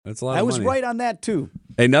That's a lot of money. I was right on that, too.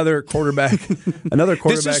 Another quarterback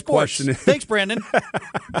This is sports. question. Thanks, Brandon.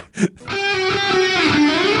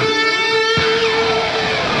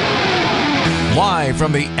 Live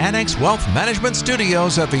from the Annex Wealth Management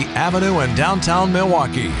Studios at the Avenue in downtown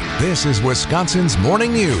Milwaukee, this is Wisconsin's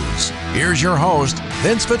Morning News. Here's your host,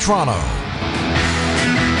 Vince Vitrano.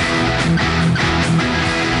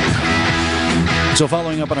 So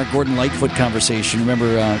following up on our Gordon Lightfoot conversation,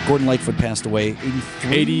 remember Gordon Lightfoot passed away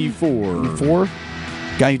 84?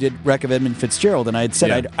 Guy who did Wreck of Edmund Fitzgerald, and I had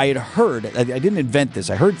said I had heard, I didn't invent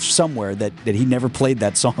this, I heard somewhere that he never played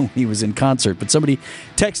that song when he was in concert, but somebody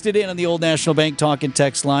texted in on the Old National Bank talk and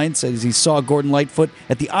text line, says he saw Gordon Lightfoot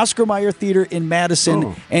at the Oscar Mayer Theater in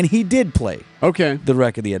Madison, and he did play the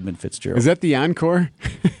Wreck of the Edmund Fitzgerald. Is that the encore?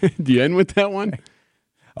 Do you end with that one?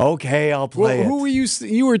 Okay, I'll play it. Who were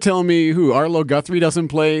you were telling me who? Arlo Guthrie doesn't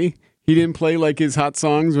play? He didn't play like his hot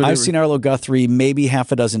songs? I've seen Arlo Guthrie maybe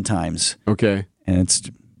half a dozen times. Okay.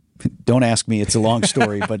 And don't ask me, it's a long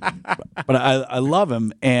story, but I love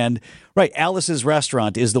him. And Alice's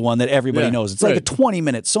Restaurant is the one that everybody knows. It's like a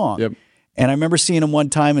 20-minute song. Yep. And I remember seeing him one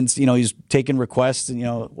time, and he's taking requests, and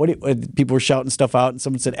people were shouting stuff out, and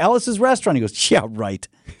someone said Alice's Restaurant. He goes, yeah, right.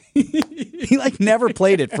 He never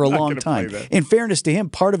played it for a long time. In fairness to him,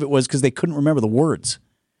 part of it was because they couldn't remember the words,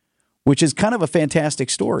 which is kind of a fantastic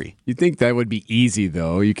story. You'd think that would be easy,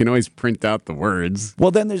 though. You can always print out the words.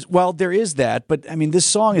 Well, there is that, but I mean, this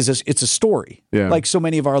song it's a story, like so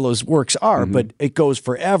many of Arlo's works are, but it goes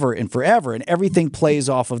forever and forever, and everything plays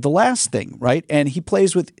off of the last thing, right? And he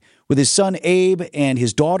plays with his son Abe, and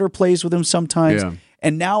his daughter plays with him sometimes,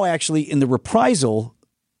 and now actually in the reprisal,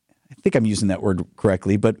 I think I'm using that word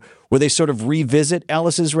correctly, but where they sort of revisit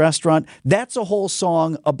Alice's Restaurant, that's a whole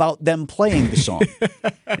song about them playing the song.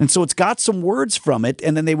 And so it's got some words from it,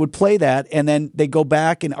 and then they would play that, and then they go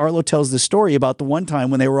back, and Arlo tells the story about the one time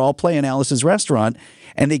when they were all playing Alice's Restaurant,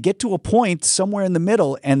 and they get to a point somewhere in the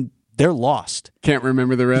middle, and they're lost. Can't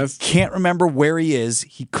remember the rest? Can't remember where he is.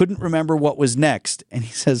 He couldn't remember what was next. And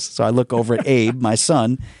he says, so I look over at Abe, my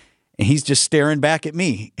son, and he's just staring back at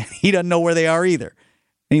me. And he doesn't know where they are either.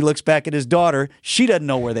 And he looks back at his daughter. She doesn't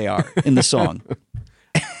know where they are in the song.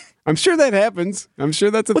 I'm sure that happens. I'm sure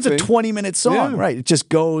that's a thing. It's a 20-minute song, right? It just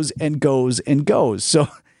goes and goes and goes. So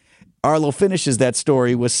Arlo finishes that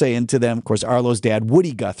story with saying to them, of course, Arlo's dad,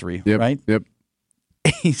 Woody Guthrie, right? Yep.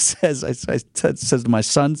 He says, says to my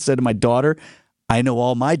son, said to my daughter, I know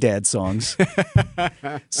all my dad's songs.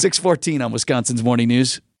 6:14 on Wisconsin's Morning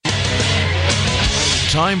News.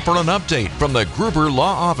 Time for an update from the Gruber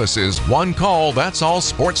Law Office's One Call, That's All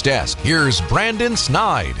Sports Desk. Here's Brandon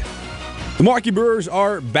Snide. The Milwaukee Brewers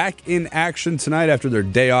are back in action tonight after their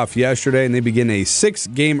day off yesterday, and they begin a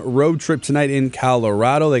 6-game road trip tonight in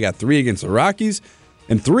Colorado. They got 3 against the Rockies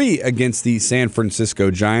and 3 against the San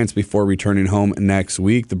Francisco Giants before returning home next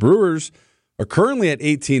week. The Brewers are currently at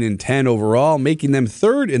 18-10 overall, making them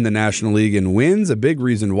 3rd in the National League in wins. A big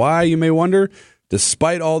reason why, you may wonder.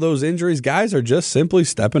 Despite all those injuries, guys are just simply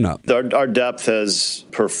stepping up. Our depth has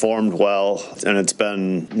performed well, and it's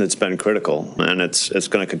been critical, and it's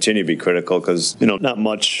going to continue to be critical because not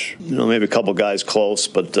much, maybe a couple guys close,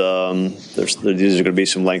 but these are going to be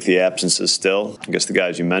some lengthy absences still. I guess the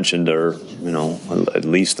guys you mentioned are at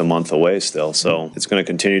least a month away still, so it's going to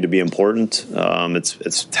continue to be important.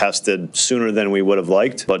 It's tested sooner than we would have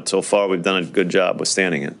liked, but so far we've done a good job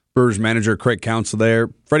withstanding it. Brewers manager Craig Counsell there.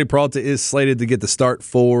 Freddie Peralta is slated to get the start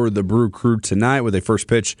for the Brew Crew tonight with a first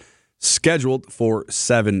pitch scheduled for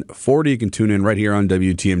 7:40. You can tune in right here on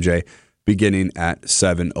WTMJ beginning at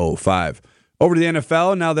 7:05. Over to the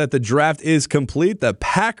NFL. Now that the draft is complete, the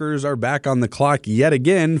Packers are back on the clock yet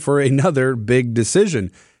again for another big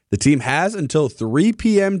decision. The team has until 3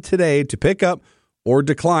 p.m. today to pick up or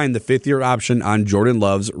decline the 5th-year option on Jordan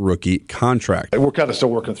Love's rookie contract. We're kind of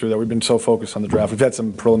still working through that. We've been so focused on the draft. We've had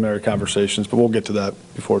some preliminary conversations, but we'll get to that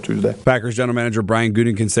before Tuesday. Packers general manager Brian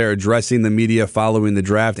Gutekunst there addressing the media following the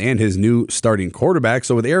draft and his new starting quarterback.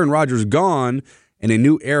 So with Aaron Rodgers gone and a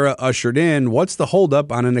new era ushered in, what's the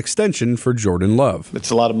holdup on an extension for Jordan Love?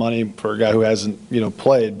 It's a lot of money for a guy who hasn't,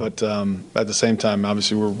 played, but at the same time,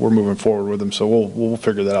 obviously, we're moving forward with him, so we'll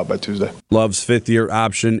figure that out by Tuesday. Love's 5th-year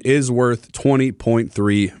option is worth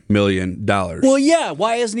 $20.3 million. Well, yeah.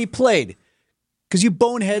 Why hasn't he played? Because you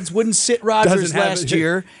boneheads wouldn't sit Rodgers last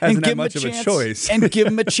year and give him a chance and give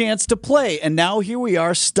him a chance to play. And now here we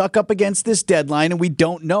are stuck up against this deadline, and we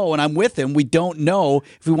don't know. And I'm with him. We don't know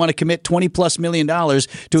if we want to commit $20+ million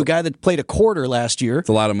to a guy that played a quarter last year. It's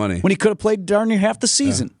a lot of money when he could have played darn near half the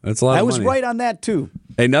season. Yeah, that's a lot. I of was money. right on that too.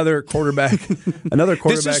 Another quarterback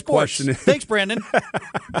This is sports. question. Thanks, Brandon.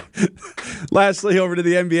 Lastly, over to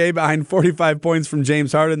the NBA. Behind 45 points from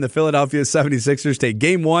James Harden, the Philadelphia 76ers take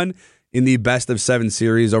Game 1 in the best-of-7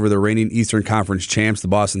 series over the reigning Eastern Conference champs, the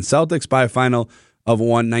Boston Celtics, by a final of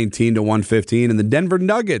 119-115. And the Denver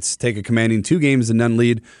Nuggets take a commanding 2-0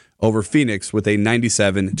 lead over Phoenix with a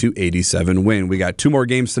 97-87 win. We got 2 more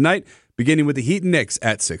games tonight, beginning with the Heat and Knicks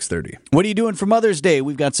at 6:30. What are you doing for Mother's Day?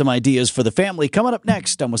 We've got some ideas for the family coming up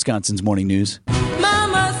next on Wisconsin's Morning News.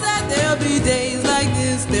 Mama said there'll be days like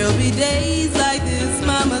this, there'll be days like this.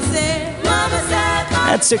 Mama said, Mama said.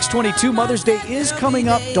 At 6:22, Mother's Day is coming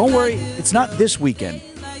up. Don't worry, it's not this weekend.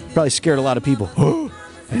 Probably scared a lot of people.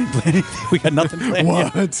 I didn't plan anything. We got nothing planned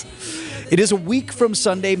yet. It is a week from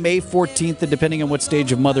Sunday, May 14th, and depending on what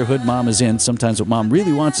stage of motherhood mom is in, sometimes what mom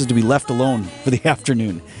really wants is to be left alone for the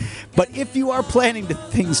afternoon. But if you are planning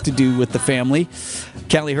things to do with the family,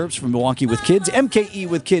 Callie Herbst from Milwaukee with Kids,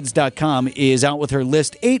 mkewithkids.com, is out with her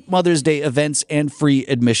list, 8 Mother's Day events and free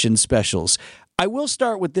admission specials. I will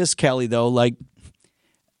start with this, Callie, though. Like,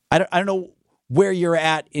 I don't know where you're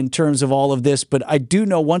at in terms of all of this, but I do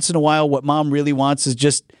know once in a while what mom really wants is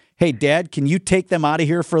just, hey, Dad, can you take them out of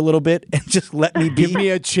here for a little bit and just let me be? Give me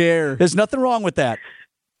a chair. There's nothing wrong with that.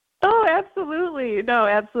 Oh, absolutely. No,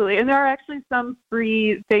 absolutely. And there are actually some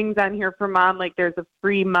free things on here for mom. Like there's a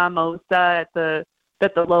free mimosa at the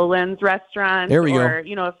Lowlands restaurant. There we go. Or,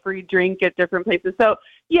 a free drink at different places. So,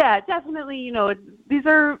 yeah, definitely,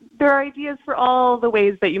 there are ideas for all the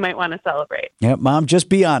ways that you might want to celebrate. Yeah, Mom, just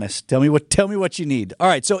be honest. Tell me what you need. All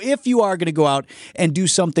right, so if you are going to go out and do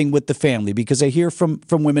something with the family, because I hear from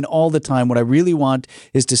women all the time, what I really want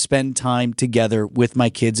is to spend time together with my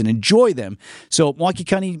kids and enjoy them. So Milwaukee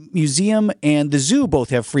County Museum and the zoo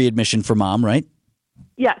both have free admission for mom, right?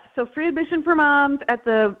 Yes, so free admission for moms at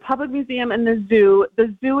the public museum and the zoo.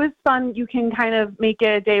 The zoo is fun. You can kind of make it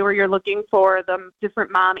a day where you're looking for the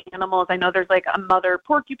different mom animals. I know there's like a mother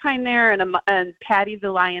porcupine there, and Patty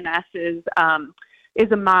the lioness is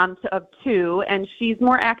a mom of 2, and she's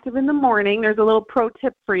more active in the morning. There's a little pro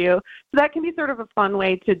tip for you. So that can be sort of a fun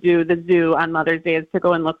way to do the zoo on Mother's Day, is to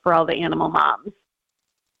go and look for all the animal moms.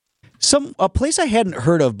 A place I hadn't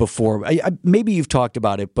heard of before. Maybe you've talked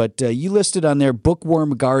about it, but you listed on there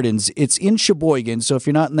Bookworm Gardens. It's in Sheboygan, so if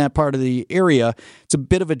you're not in that part of the area, it's a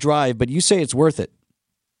bit of a drive, but you say it's worth it.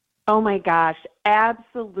 Oh my gosh,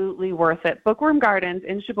 absolutely worth it. Bookworm Gardens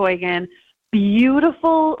in Sheboygan,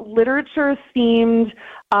 beautiful literature-themed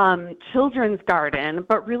children's garden,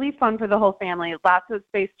 but really fun for the whole family. Lots of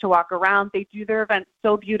space to walk around. They do their events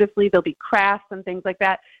so beautifully. There'll be crafts and things like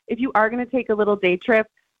that. If you are going to take a little day trip,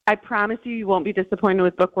 I promise you won't be disappointed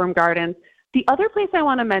with Bookworm Gardens. The other place I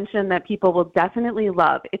want to mention that people will definitely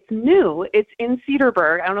love, it's new. It's in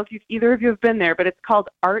Cedarburg. I don't know if either of you have been there, but it's called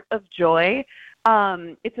Art of Joy.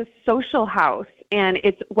 It's a social house, and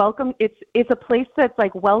it's welcome. It's a place that's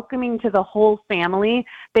like welcoming to the whole family.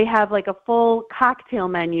 They have like a full cocktail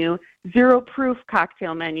menu, 0 proof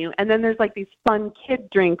cocktail menu, and then there's like these fun kid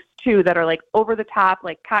drinks too that are like over the top,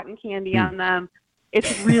 like cotton candy on them.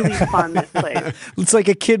 It's really fun, this place. It's like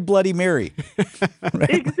a kid Bloody Mary. Right?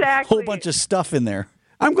 Exactly. Whole bunch of stuff in there.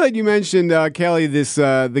 I'm glad you mentioned, Callie, this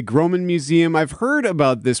the Groman Museum. I've heard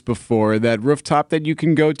about this before, that rooftop that you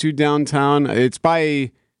can go to downtown. It's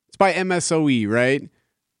by MSOE, right?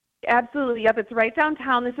 Absolutely. Yep. It's right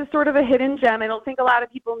downtown. This is sort of a hidden gem. I don't think a lot of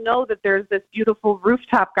people know that there's this beautiful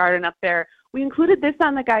rooftop garden up there. We included this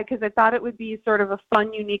on the guide because I thought it would be sort of a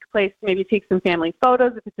fun, unique place to maybe take some family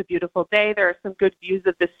photos. If it's a beautiful day, there are some good views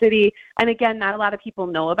of the city. And again, not a lot of people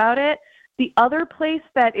know about it. The other place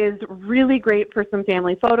that is really great for some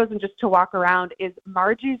family photos and just to walk around is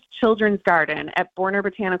Margie's Children's Garden at Borner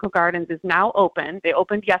Botanical Gardens is now open. They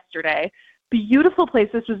opened yesterday. Beautiful place.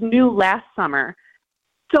 This was new last summer.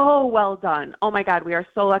 So well done. Oh my God, we are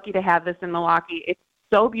so lucky to have this in Milwaukee. It's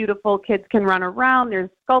so beautiful. Kids can run around. There's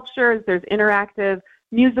sculptures. There's interactive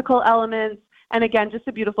musical elements. And again, just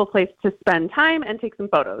a beautiful place to spend time and take some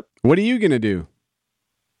photos. What are you going to do?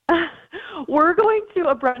 We're going to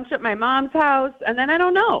a brunch at my mom's house, and then I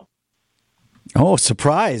don't know. Oh,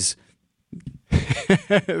 surprise.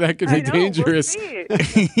 That could be dangerous. We'll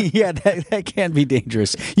Yeah, that can be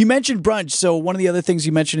dangerous. You mentioned brunch, so one of the other things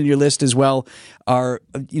you mentioned in your list as well are,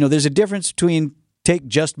 there's a difference between take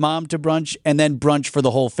just mom to brunch and then brunch for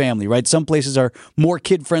the whole family, right? Some places are more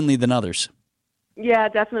kid-friendly than others. Yeah,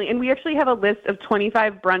 definitely. And we actually have a list of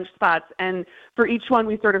 25 brunch spots, and for each one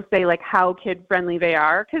we sort of say like how kid-friendly they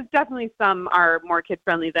are, because definitely some are more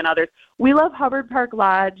kid-friendly than others. We love Hubbard Park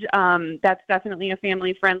Lodge. That's definitely a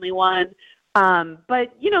family-friendly one.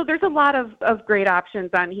 But, there's a lot of great options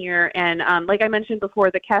on here. And like I mentioned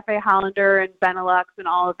before, the Cafe Hollander and Benelux and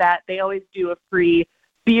all of that, they always do a free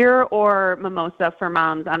beer or mimosa for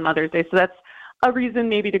moms on Mother's Day. So that's a reason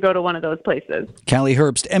maybe to go to one of those places. Callie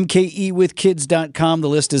Herbst, mkewithkids.com. The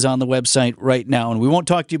list is on the website right now. And we won't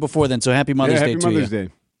talk to you before then, so happy Mother's Day to you. Happy Mother's Day.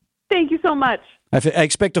 Thank you so much. I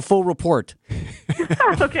expect a full report.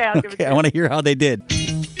 Okay, I'll give it to you. I want to hear how they did.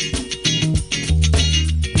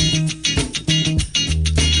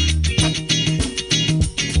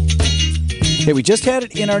 Hey, we just had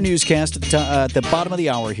it in our newscast at the bottom of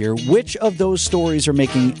the hour here. Which of those stories are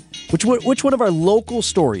making... Which one of our local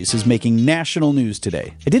stories is making national news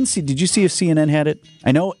today? I didn't see... Did you see if CNN had it?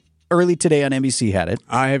 I know early today on NBC had it.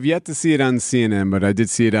 I have yet to see it on CNN, but I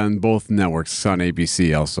did see it on both networks, on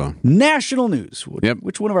ABC also. National news. Yep.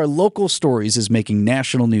 Which one of our local stories is making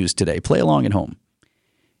national news today? Play along at home.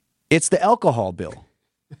 It's the alcohol bill.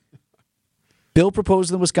 Bill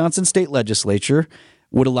proposed in the Wisconsin state legislature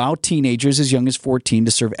would allow teenagers as young as 14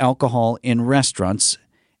 to serve alcohol in restaurants,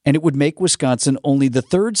 and it would make Wisconsin only the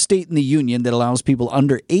third state in the union that allows people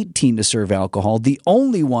under 18 to serve alcohol, the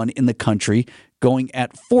only one in the country going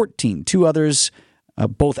at 14. Two others,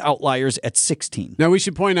 both outliers at 16. Now, we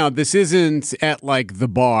should point out, this isn't at like the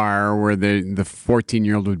bar where the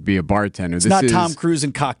 14-year-old would be a bartender. It's not Tom Cruise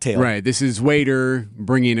and cocktail. Right. This is waiter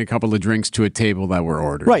bringing a couple of drinks to a table that were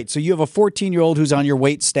ordered. Right. So you have a 14-year-old who's on your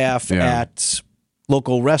wait staff at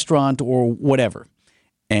local restaurant or whatever.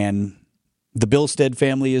 And the Billstead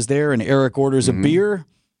family is there, and Eric orders a beer.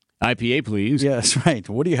 IPA, please. Yes, right.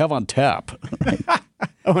 What do you have on tap?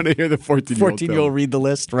 I want to hear the 14-year-old 14-year-old read the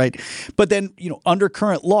list, right? But then, under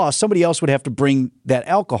current law, somebody else would have to bring that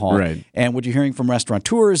alcohol. Right. And what you're hearing from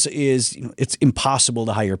restaurateurs is it's impossible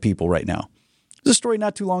to hire people right now. There's a story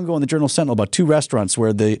not too long ago in the Journal-Sentinel about two restaurants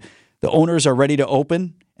where the owners are ready to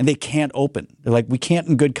open, and they can't open. They're like, we can't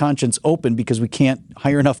in good conscience open because we can't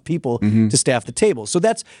hire enough people to staff the table. So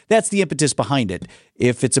that's the impetus behind it.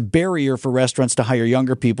 If it's a barrier for restaurants to hire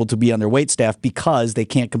younger people to be on their wait staff because they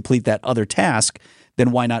can't complete that other task, then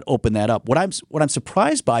why not open that up? What I'm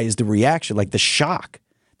surprised by is the reaction, like the shock.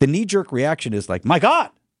 The knee-jerk reaction is like, my God,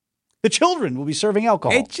 the children will be serving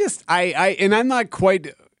alcohol. It just, and I'm not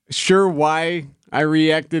quite sure why I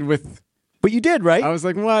reacted with... But you did, right? I was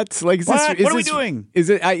like, what? Like, what are we doing? Is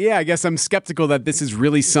it? I guess I'm skeptical that this is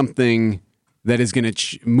really something that is going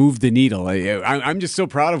to move the needle. I'm just so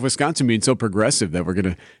proud of Wisconsin being so progressive that we're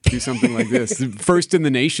going to do something like this. First in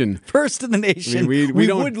the nation. First in the nation. I mean,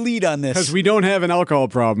 we would lead on this. Because we don't have an alcohol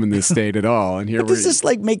problem in this state at all. And here does this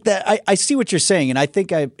make that? I see what you're saying, and I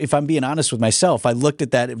think if I'm being honest with myself, I looked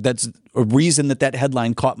at that. That's a reason that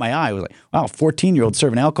headline caught my eye. I was like, wow, 14-year-old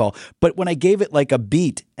serving alcohol. But when I gave it like a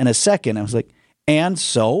beat and a second, I was like, and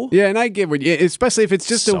so? Yeah, and I get what, especially if it's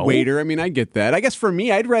just a waiter. I mean, I get that. I guess for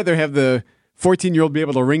me, I'd rather have the 14-year-old be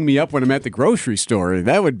able to ring me up when I'm at the grocery store.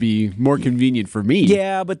 That would be more convenient for me.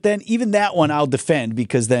 Yeah, but then even that one I'll defend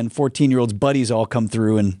because then 14-year-old's buddies all come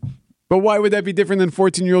through and... But why would that be different than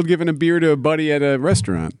 14-year-old giving a beer to a buddy at a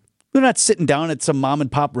restaurant? They're not sitting down at some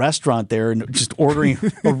mom-and-pop restaurant there and just ordering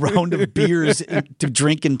a round of beers to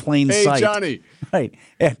drink in plain sight. Hey, Johnny. Right.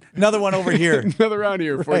 And another one over here. Another round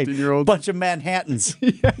here, 14-year-old. Bunch of Manhattans.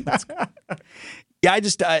 Yeah,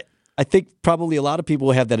 I think probably a lot of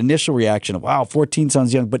people have that initial reaction of, wow, 14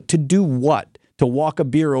 sounds young. But to do what? To walk a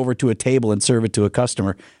beer over to a table and serve it to a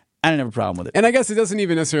customer, I don't have a problem with it. And I guess it doesn't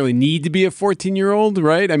even necessarily need to be a 14-year-old,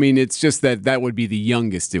 right? I mean, it's just that would be the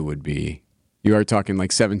youngest it would be. You are talking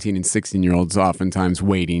like 17 and 16-year-olds oftentimes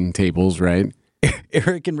waiting tables, right?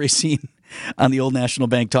 Eric and Racine on the Old National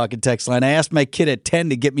Bank talk and text line. I asked my kid at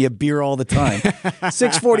 10 to get me a beer all the time.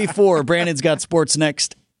 6:44. Brandon's got sports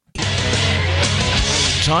next.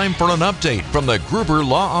 Time for an update from the Gruber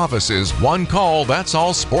Law Office's One Call, That's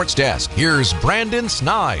All Sports Desk. Here's Brandon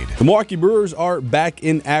Snide. The Milwaukee Brewers are back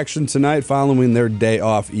in action tonight following their day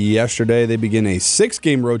off yesterday. They begin a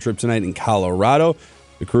 6-game road trip tonight in Colorado.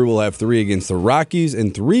 The Crew will have 3 against the Rockies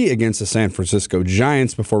and 3 against the San Francisco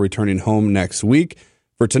Giants before returning home next week.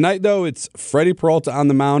 For tonight, though, it's Freddie Peralta on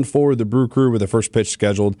the mound for the Brew Crew with the first pitch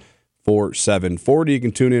scheduled for 7:40. You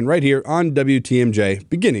can tune in right here on WTMJ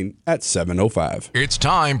beginning at 7:05. It's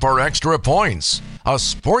time for Extra Points, a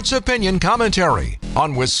sports opinion commentary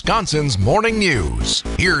on Wisconsin's morning news.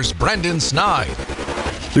 Here's Brendan Snide.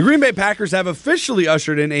 The Green Bay Packers have officially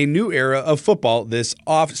ushered in a new era of football this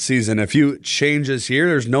offseason. A few changes here.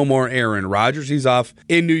 There's no more Aaron Rodgers. He's off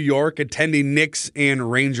in New York attending Knicks and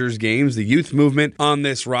Rangers games. The youth movement on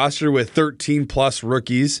this roster with 13-plus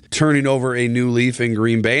rookies turning over a new leaf in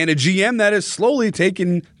Green Bay, and a GM that is slowly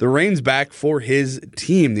taking the reins back for his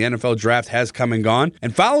team. The NFL draft has come and gone.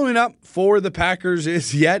 And following up for the Packers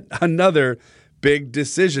is yet another big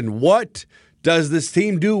decision. What does this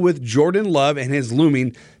team do with Jordan Love and his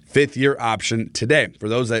looming fifth-year option today? For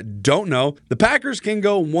those that don't know, the Packers can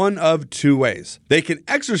go one of two ways. They can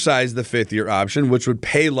exercise the fifth-year option, which would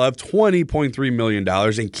pay Love $20.3 million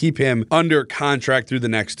and keep him under contract through the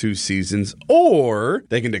next two seasons, or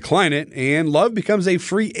they can decline it and Love becomes a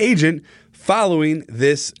free agent following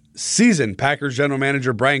this season. Packers general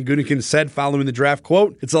manager Brian Gutekunst said following the draft,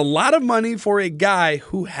 quote, "It's a lot of money for a guy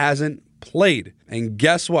who hasn't played." And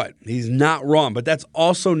guess what? He's not wrong, but that's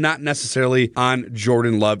also not necessarily on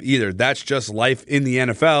Jordan Love either. That's just life in the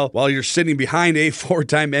NFL while you're sitting behind a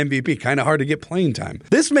four-time MVP. Kind of hard to get playing time.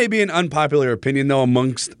 This may be an unpopular opinion, though,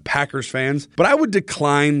 amongst Packers fans, but I would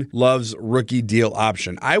decline Love's rookie deal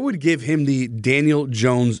option. I would give him the Daniel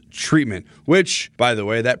Jones treatment, which, by the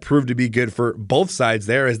way, that proved to be good for both sides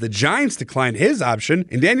there as the Giants declined his option,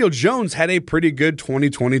 and Daniel Jones had a pretty good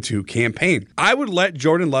 2022 campaign. I would let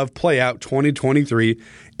Jordan Love play out 2023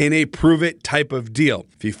 in a prove-it type of deal.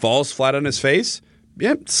 If he falls flat on his face,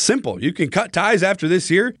 yeah, simple. You can cut ties after this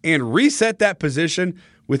year and reset that position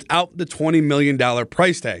without the $20 million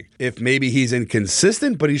price tag. If maybe he's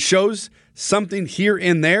inconsistent, but he shows something here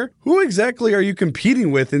and there, who exactly are you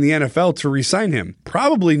competing with in the NFL to re-sign him?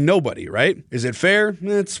 Probably nobody, right? Is it fair?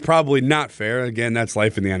 It's probably not fair. Again, that's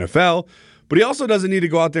life in the NFL. But he also doesn't need to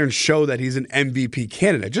go out there and show that he's an MVP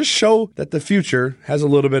candidate. Just show that the future has a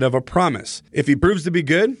little bit of a promise. If he proves to be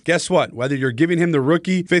good, guess what? Whether you're giving him the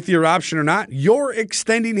rookie fifth-year option or not, you're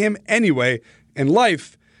extending him anyway. And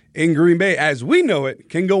life in Green Bay, as we know it,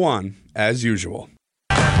 can go on as usual.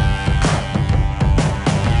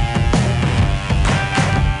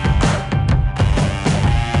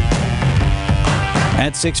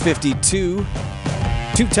 At 6:52,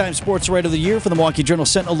 two-time Sports Writer of the Year for the Milwaukee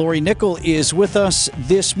Journal-Sentinel, Lori Nickel, is with us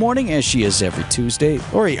this morning, as she is every Tuesday.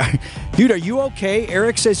 Lori, dude, are you okay?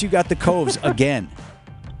 Eric says you got the coves again.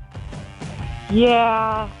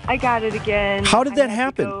 Yeah, I got it again. How did that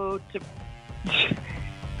happen?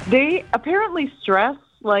 They apparently stress,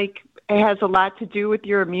 it has a lot to do with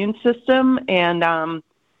your immune system, and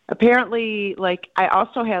apparently, I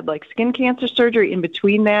also had, skin cancer surgery in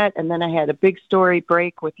between that, and then I had a big story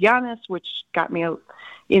break with Giannis, which got me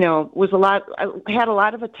was a lot. I had a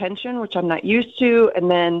lot of attention, which I'm not used to. And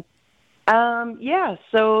then,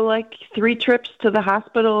 so 3 trips to the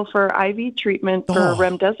hospital for IV treatment for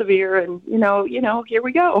remdesivir, and here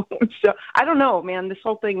we go. So I don't know, man. This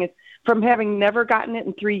whole thing is from having never gotten it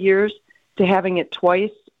in 3 years to having it twice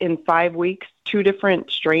in 5 weeks, 2 different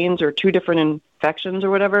strains or 2 different infections or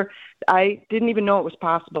whatever. I didn't even know it was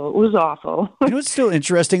possible. It was awful. You know what's still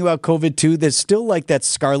interesting about COVID too? There's still that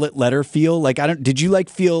scarlet letter feel. Did you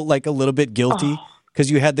feel a little bit guilty because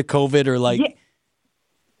you had the COVID or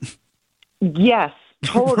Yes,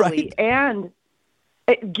 totally. Right?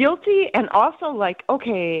 And guilty, and also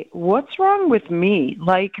okay, what's wrong with me?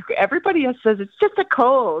 Everybody else says it's just a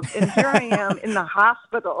cold, and here I am in the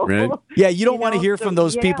hospital. Right? Yeah, you don't want to hear from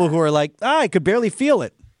those people who are I could barely feel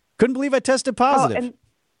it. Couldn't believe I tested positive. And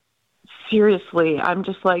seriously, I'm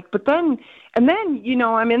just but then, I'm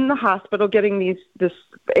in the hospital getting this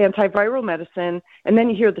antiviral medicine, and then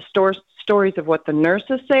you hear the stories of what the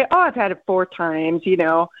nurses say. Oh, I've had it 4 times,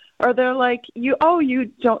 or they're you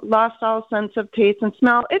don't lost all sense of taste and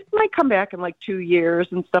smell. It might come back in 2 years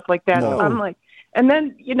and stuff like that. No. So I'm and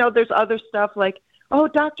then, there's other stuff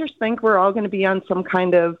doctors think we're all going to be on some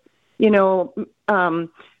kind of,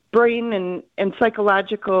 brain and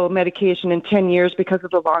psychological medication in 10 years because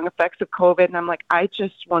of the long effects of COVID. And I'm I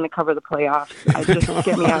just want to cover the playoffs. I just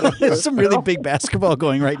get me out of here. There's some really big basketball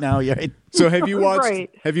going right now. Yeah. So have you watched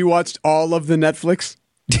Right. have you watched all of the Netflix?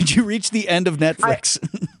 Did you reach the end of Netflix?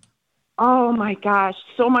 Oh my gosh,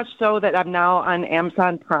 so much so that I'm now on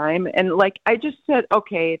Amazon Prime. And I just said,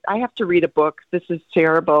 okay, I have to read a book. This is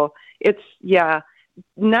terrible. It's,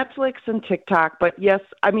 Netflix and TikTok. But yes,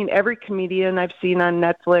 every comedian I've seen on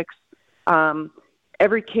Netflix,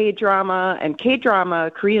 every K-drama, and K-drama,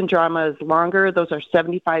 Korean drama is longer. Those are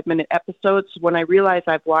 75-minute episodes. When I realize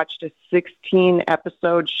I've watched a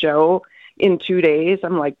 16-episode show in 2 days,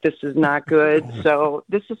 I'm this is not good. So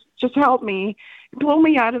this is just help me. blow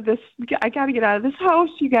me out of this. I got to get out of this house,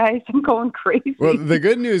 you guys. I'm going crazy. Well, the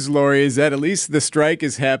good news, Lori, is that at least the strike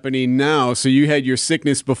is happening now. So you had your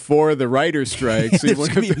sickness before the writer's strike. So There's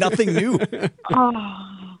going to be nothing new.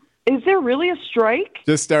 Oh, is there really a strike?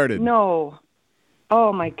 Just started. No.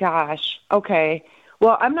 Oh, my gosh. Okay.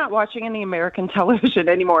 Well, I'm not watching any American television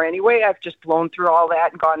anymore anyway. I've just blown through all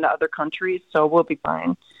that and gone to other countries, so we'll be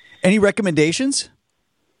fine. Any recommendations?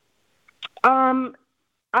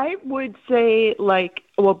 I would say,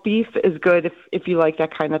 beef is good if you like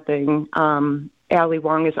that kind of thing. Ali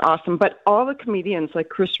Wong is awesome. But all the comedians like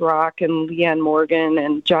Chris Rock and Leanne Morgan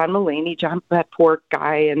and John Mulaney, that poor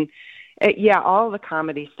guy, and all the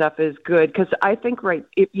comedy stuff is good because I think,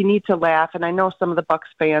 if you need to laugh, and I know some of the Bucks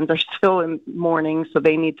fans are still in mourning, so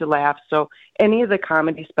they need to laugh. So any of the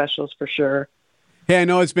comedy specials for sure. Hey, I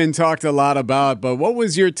know it's been talked a lot about, but what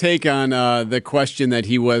was your take on the question that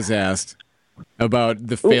he was asked about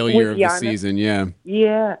the failure of the season? Yeah,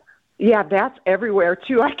 that's everywhere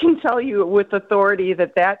too. I can tell you with authority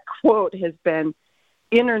that quote has been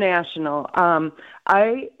international.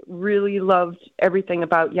 I really loved everything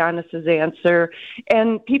about Giannis's answer,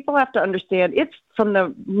 and people have to understand it's from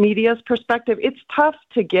the media's perspective. It's tough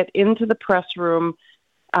to get into the press room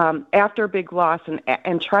after a big loss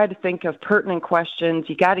and try to think of pertinent questions.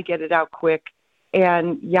 You got to get it out quick.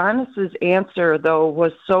 And Giannis's answer, though,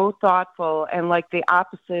 was so thoughtful and like the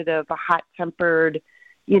opposite of a hot-tempered,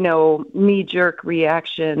 knee-jerk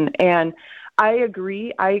reaction. And I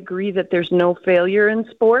agree that there's no failure in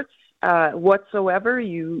sports whatsoever.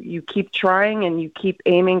 You keep trying and you keep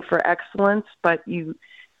aiming for excellence, but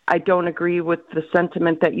I don't agree with the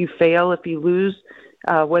sentiment that you fail if you lose,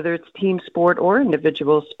 whether it's team sport or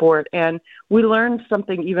individual sport. And we learned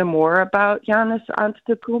something even more about Giannis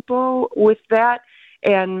Antetokounmpo with that.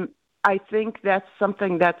 And I think that's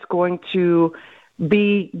something that's going to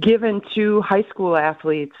be given to high school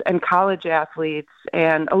athletes and college athletes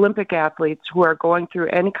and Olympic athletes who are going through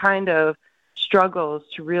any kind of struggles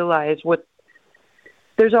to realize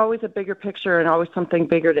there's always a bigger picture and always something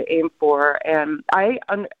bigger to aim for. And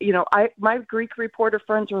my Greek reporter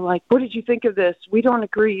friends were like, "What did you think of this? We don't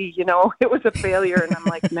agree. It was a failure." And I'm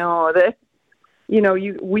like, "No,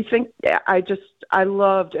 we think." I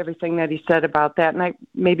loved everything that he said about that. And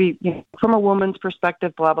maybe from a woman's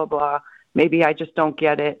perspective, blah blah blah. Maybe I just don't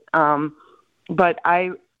get it. But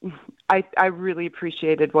I really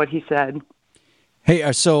appreciated what he said. Hey,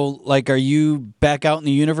 so are you back out in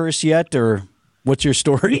the universe yet, or what's your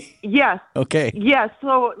story? Yes. Okay. Yes.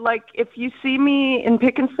 So, if you see me in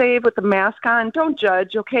Pick and Save with the mask on, don't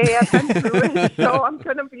judge, okay? I've been through it, so I'm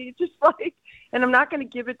going to be just and I'm not going to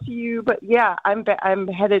give it to you. But, yeah, I'm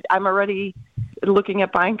headed. I'm already looking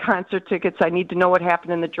at buying concert tickets. I need to know what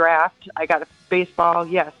happened in the draft. I got a baseball.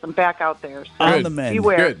 Yes, I'm back out there. So on the mend.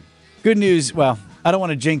 Beware. Good news. Well, I don't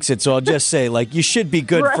want to jinx it, so I'll just say, you should be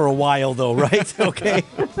good for a while, though, right? Okay.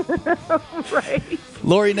 Right.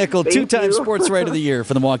 Lori Nickel, two-time Sports Writer of the Year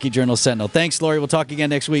for the Milwaukee Journal-Sentinel. Thanks, Lori. We'll talk again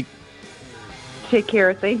next week. Take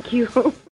care. Thank you.